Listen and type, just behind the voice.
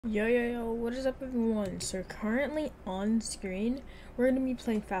Yo, what is up everyone? So currently on screen, we're going to be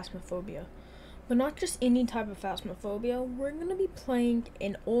playing Phasmophobia. But not just any type of Phasmophobia, we're going to be playing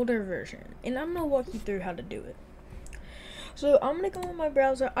an older version. And I'm going to walk you through how to do it. So I'm going to go on my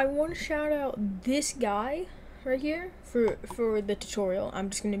browser. I want to shout out this guy right here for the tutorial. I'm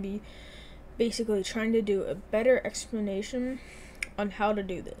just going to be basically trying to do a better explanation on how to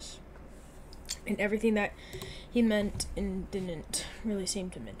do this. And everything that he meant and didn't really seem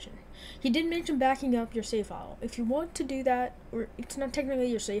to mention. He did mention backing up your save file. If you want to do that, or it's not technically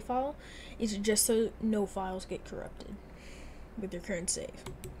your save file, it's just so no files get corrupted with your current save.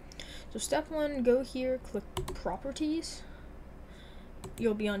 So step 1, go here, click properties.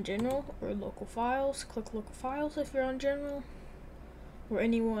 You'll be on general or local files. Click local files if you're on general or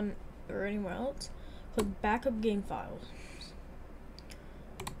anywhere else. Click backup game files.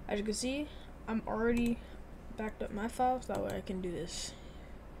 As you can see, I'm already backed up my files, that way I can do this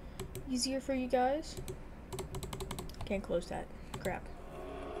easier for you guys. Can't close that crap.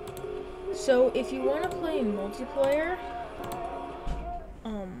 So if you want to play in multiplayer,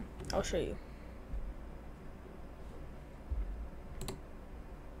 I'll show you.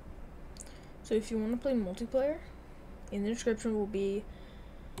 So if you want to play multiplayer, in the description will be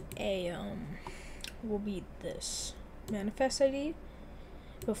this manifest ID.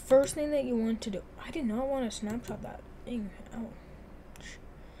 The first thing that you want to do, I did not want to snapshot that thing. Ouch.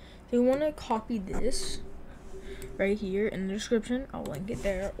 So you want to copy this right here in the description. I'll link it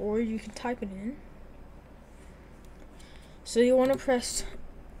there, or you can type it in. So you want to press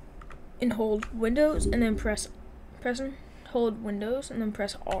and hold Windows, and then press and hold Windows, and then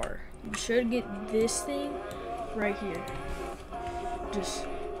press R. You should get this thing right here. Just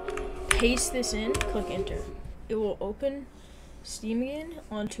paste this in, click enter. It will open Steam again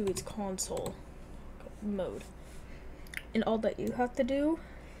onto its console mode, and all that you have to do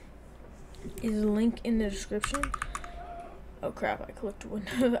is link in the description. Oh crap, I clicked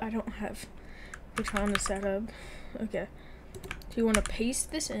Windows. I don't have the time to set up. Okay, so you want to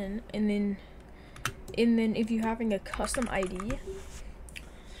paste this in, and then if you're having a custom ID,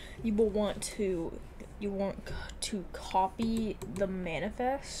 you want to copy the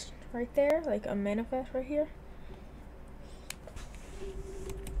manifest right there, like a manifest right here.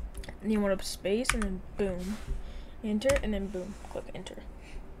 And you want to space, and then boom, enter, and then boom, click enter,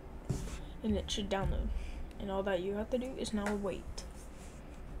 and it should download. And all that you have to do is now wait.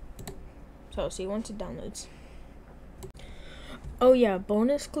 So see, once it downloads. Oh yeah,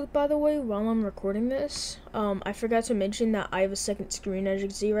 bonus clip by the way, while I'm recording this, I forgot to mention that I have a second screen, as you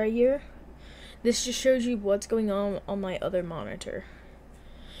can see right here. This just shows you what's going on my other monitor.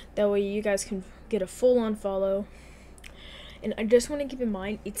 That way you guys can get a full-on follow. And I just want to keep in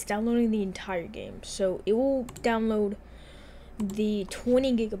mind, it's downloading the entire game. So it will download the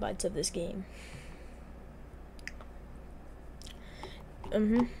 20 gigabytes of this game.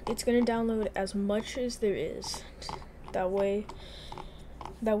 It's going to download as much as there is. That way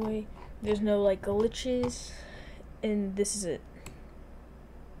there's no like glitches. And this is it.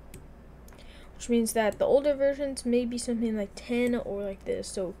 Which means that the older versions may be something like 10 or like this.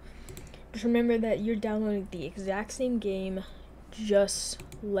 So just remember that you're downloading the exact same game, just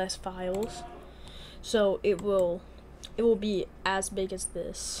less files. So it will be as big as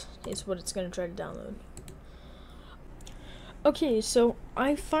this is what it's going to try to download. Okay, so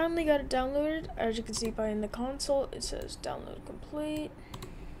I finally got it downloaded. As you can see by in the console, it says download complete.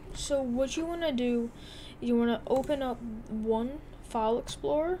 So what you want to do, you want to open up one file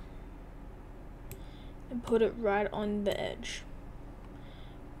explorer and put it right on the edge.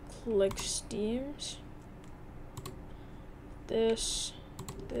 Click Steam's, this,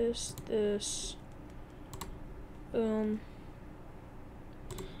 boom.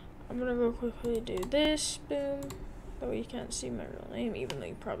 I'm gonna go quickly do this, boom. That way you can't see my real name, even though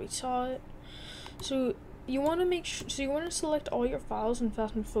you probably saw it. So you want to make sure, so you want to select all your files in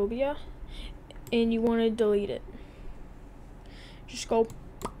Phasmophobia, and you want to delete it. Just go,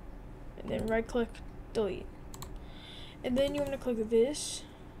 and then right click, delete. And then you want to click this,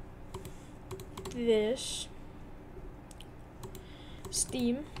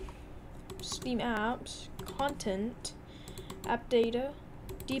 Steam apps, content, app data,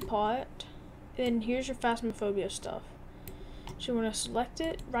 depot, and here's your Phasmophobia stuff. So you want to select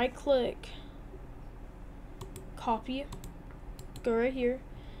it, right click, copy, go right here,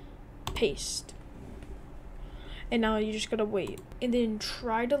 paste. And now you just gotta wait. And then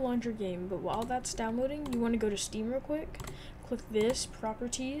try to launch your game, but while that's downloading, you want to go to Steam real quick, click this,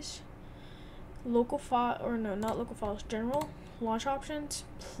 properties, local file, or no, not local files, general, launch options,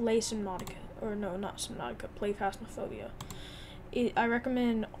 play Subnautica, or no, not Subnautica, play Phasmophobia. I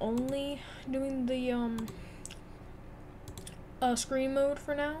recommend only doing the screen mode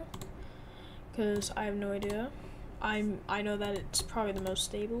for now, because I have no idea. I know that it's probably the most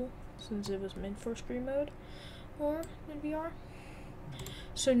stable since it was meant for screen mode or in VR.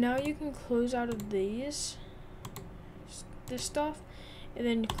 So now you can close out of this stuff and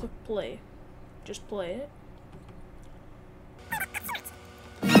then click play. Just play it.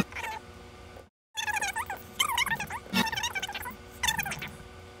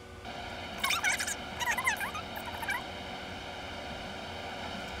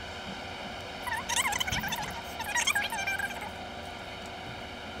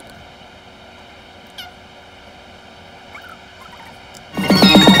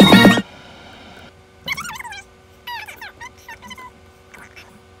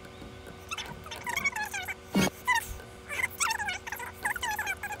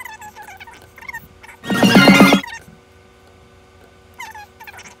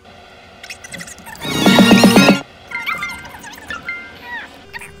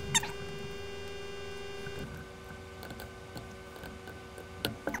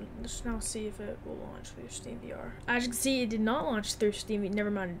 Let's now see if it will launch through Steam VR. As you can see, it did not launch through Steam.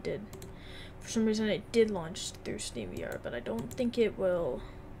 Never mind, it did. For some reason, it did launch through Steam VR, but I don't think it will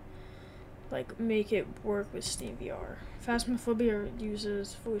like make it work with Steam VR. Phasmophobia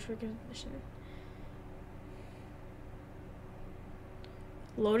uses voice recognition.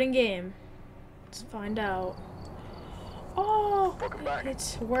 Loading game. Let's find out. Oh,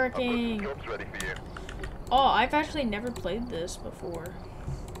 it's working. Oh, I've actually never played this before.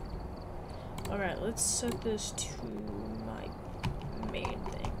 Alright, let's set this to my main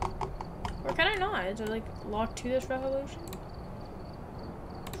thing. Or can I not? Is it like locked to this resolution?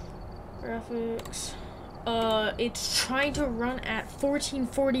 Graphics. It's trying to run at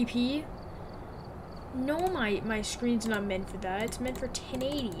 1440p. No, my screen's not meant for that. It's meant for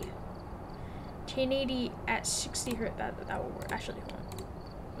 1080. 1080 at 60 hertz. That will work. Actually, hold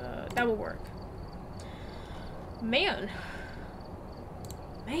on. That will work. Man,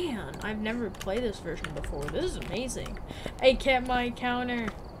 I've never played this version before. This is amazing. Hey, cat my counter.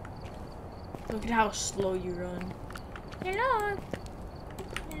 Look at how slow you run. Hello.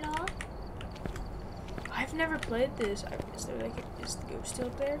 Hello. I've never played this. Is there like is the ghost still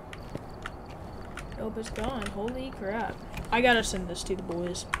up there? Nope, it's gone. Holy crap. I gotta send this to the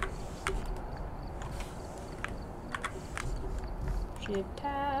boys. Shift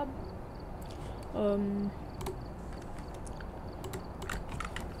tab.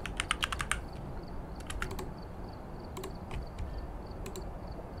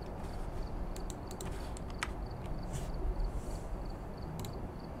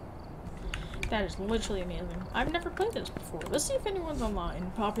 That is literally amazing. I've never played this before. Let's see if anyone's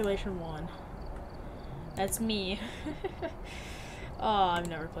online. Population 1. That's me. Oh, I've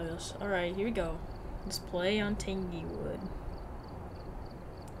never played this. Alright, here we go. Let's play on Tanglewood.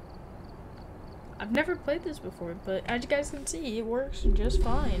 I've never played this before, but as you guys can see, it works just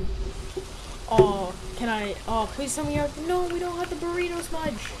fine. Oh, can I? Oh, please tell me you have. No, we don't have the burrito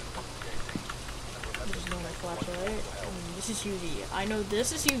smudge. There's no my flashlight. This is UV. I know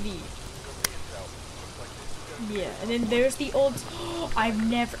this is UV. Yeah, and then there's the old. I've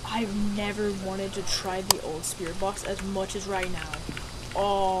never wanted to try the old spirit box as much as right now.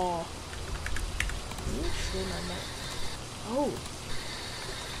 Oh. Oh.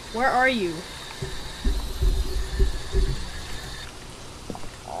 Where are you?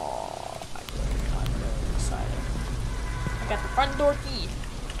 Oh, I'm really excited. I got the front door key.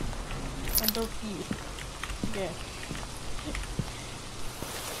 Front door key. Okay.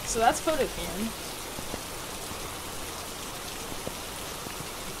 So that's photo cam.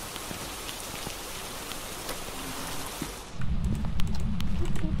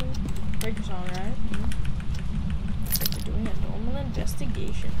 Breaker's on, right? We're doing a normal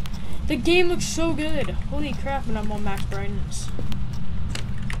investigation. The game looks so good. Holy crap, and I'm on max brightness.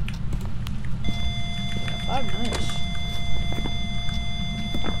 Yeah, 5 nice.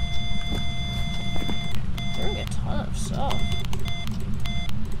 Doing a ton of stuff.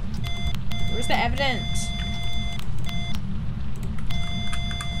 Where's the evidence?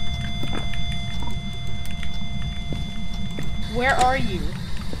 Where are you?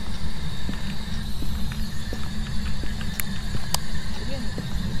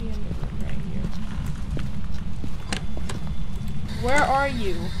 Where are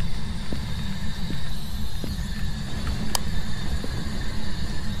you?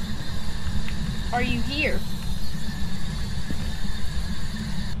 Are you here?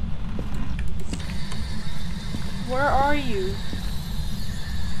 Where are you?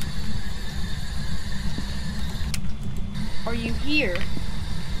 Are you here? here?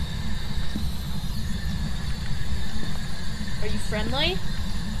 Are you friendly?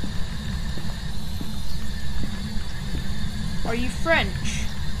 Are you French?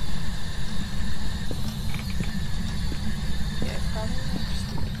 Yeah, probably not.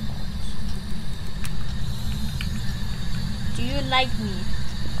 Do you like me?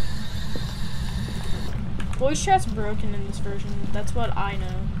 Voice chat's broken in this version. That's what I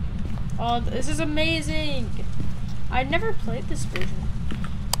know. Oh, this is amazing! I never played this version.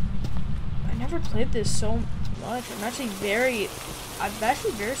 I never played this so much. I'm actually very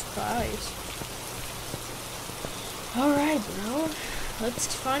surprised. Alright, bro.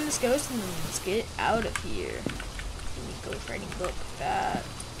 Let's find this ghost and then let's get out of here. Let me go writing book that.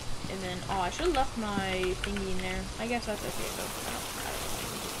 And then, oh, I should have left my thingy in there. I guess that's okay, though. I don't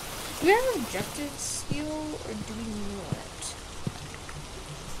know. Do we have objectives still, or do we not?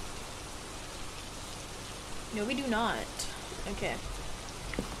 No, we do not. Okay.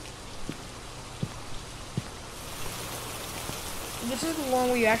 This is the one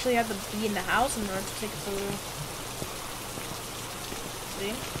where you actually have to be in the house in order to take a photo.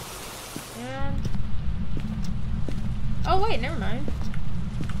 See? And... oh, wait, never mind.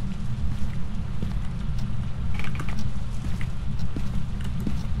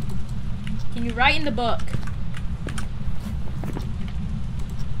 Can you write in the book?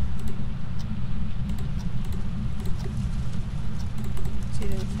 See,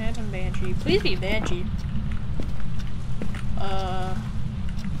 the Phantom Banshee. Please be Banshee.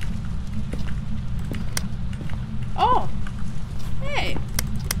 Oh! Hey!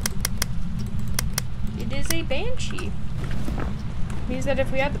 It is a Banshee. Means that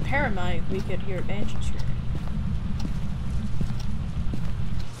if we had the Paramic, we could hear a Banshee scream.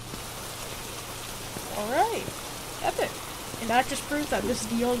 Alright. Epic. And that just proves that this is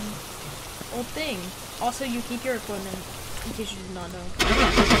the old thing. Also, you keep your equipment, in case you did not know.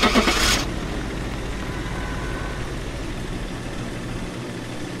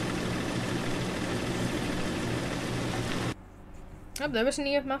 Oh, there was an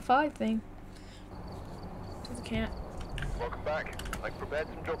EF5 thing. Just can't. Welcome back. I've prepared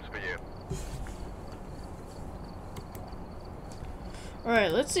some jobs for you.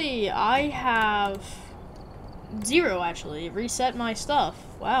 Alright, let's see. I have 0 actually. Reset my stuff.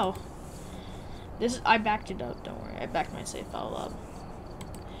 Wow. I backed it up, don't worry. I backed my save file up.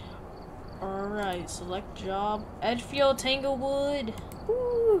 Alright, select job. Edgefield, Tanglewood.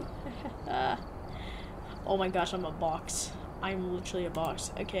 Woo! Oh my gosh, I'm a box. I'm literally a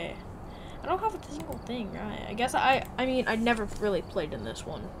box. Okay. I don't have a single thing, right? I guess I mean, I never really played in this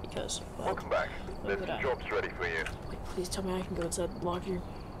one because, well, welcome back. There's some jobs ready for you. Wait, please tell me I can go inside the locker.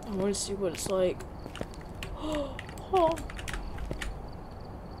 I want to see what it's like. Oh.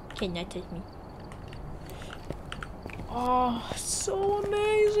 Can you take me? Oh, so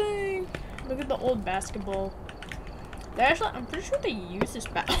amazing! Look at the old basketball. They actually, I'm pretty sure they use this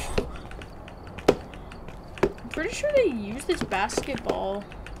pretty sure they used this basketball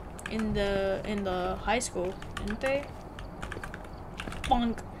in the high school, didn't they?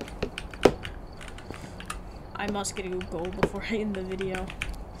 Bonk. I must get a goal before I end the video.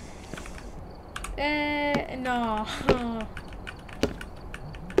 No.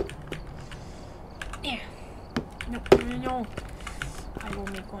 Yeah. No. I will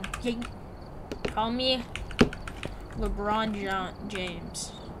make one. Yay. Call me LeBron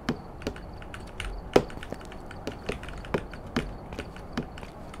James.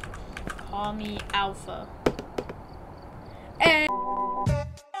 Call me Alpha.